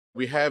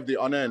We have the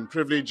honor and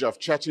privilege of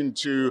chatting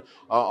to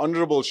our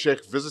Honorable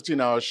Sheikh visiting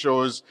our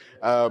shores,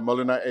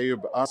 Maulana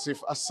Ayub Asif.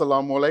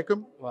 Assalamu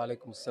alaikum. Wa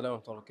alaikum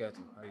assalam wa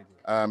barakatuh. How you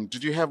doing?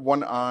 Did you have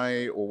one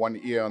eye or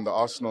one ear on the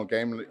Arsenal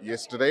game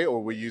yesterday,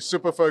 or were you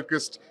super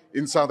focused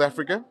in South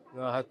Africa?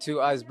 No, I had two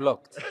eyes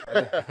blocked.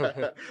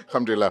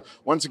 Alhamdulillah.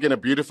 Once again, a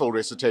beautiful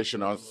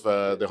recitation of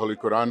the Holy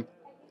Quran.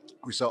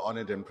 We're so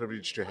honored and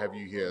privileged to have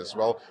you here as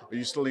well. Are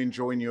you still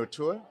enjoying your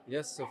tour?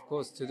 Yes, of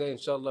course. Today,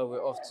 inshallah,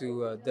 we're off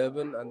to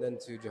Durban and then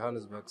to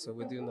Johannesburg. So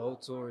we're doing the whole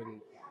tour in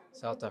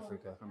South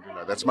Africa.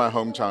 Alhamdulillah. That's my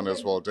hometown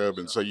as well,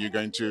 Durban. So you're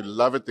going to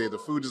love it there. The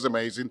food is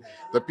amazing.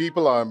 The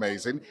people are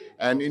amazing.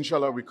 And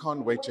inshallah, we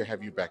can't wait to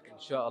have you back.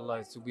 Inshallah,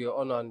 it will be an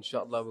honor.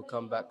 Inshallah, we'll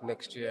come back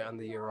next year and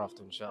the year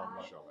after, inshallah.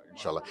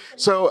 Inshallah.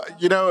 So,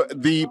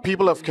 the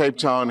people of Cape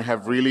Town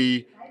have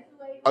really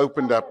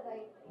opened up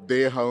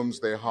their homes,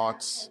 their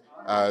hearts,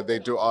 their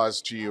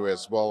du'as to you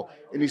as well.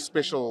 Any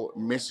special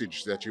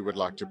message that you would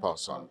like to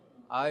pass on?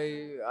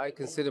 I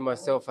consider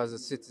myself as a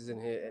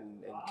citizen here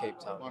in Cape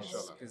Town.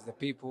 Because the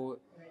people,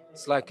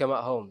 it's like I'm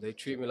at home. They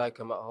treat me like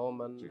I'm at home.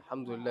 And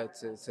alhamdulillah,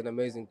 it's an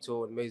amazing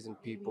tour, amazing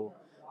people.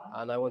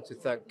 And I want to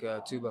thank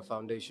Tuba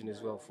Foundation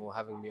as well for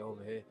having me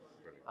over here.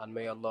 And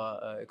may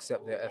Allah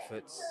accept their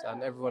efforts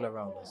and everyone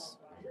around us.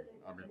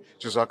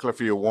 Jazakallah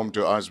for your warm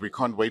du'as. We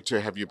can't wait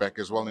to have you back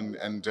as well.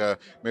 And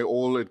may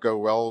all it go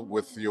well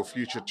with your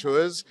future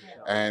tours.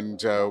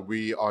 And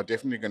we are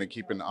definitely going to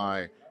keep an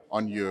eye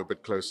on you a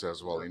bit closer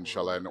as well,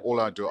 inshallah. And all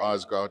our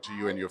du'as go out to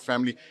you and your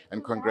family.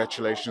 And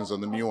congratulations on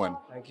the new one.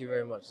 Thank you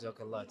very much.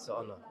 Jazakallah. It's an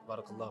honor.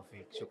 Barakallah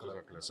feek. Shukran.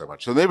 Jazakallah so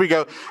much. So there we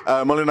go.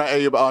 Maulana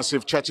Ayub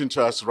Asif chatting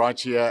to us right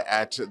here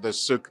at the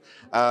Souk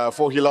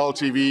for Hilaal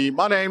TV.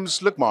 My name's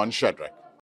Luqman Shadrack.